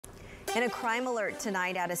In a crime alert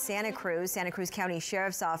tonight out of Santa Cruz County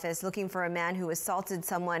Sheriff's Office looking for a man who assaulted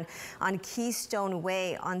someone on Keystone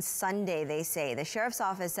Way on Sunday, they say. The Sheriff's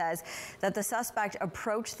Office says that the suspect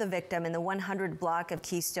approached the victim in the 100 block of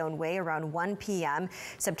Keystone Way around 1 p.m.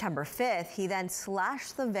 September 5th. He then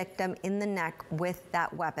slashed the victim in the neck with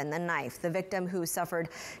that weapon, the knife. The victim, who suffered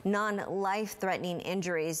non-life-threatening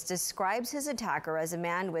injuries, describes his attacker as a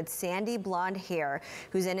man with sandy blonde hair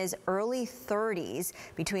who's in his early 30s,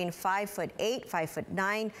 between 5'8",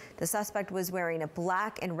 5'9". The suspect was wearing a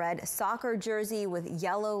black and red soccer jersey with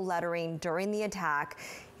yellow lettering during the attack.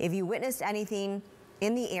 If you witnessed anything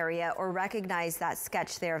in the area or recognize that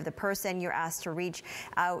sketch there of the person, you're asked to reach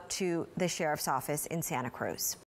out to the Sheriff's Office in Santa Cruz.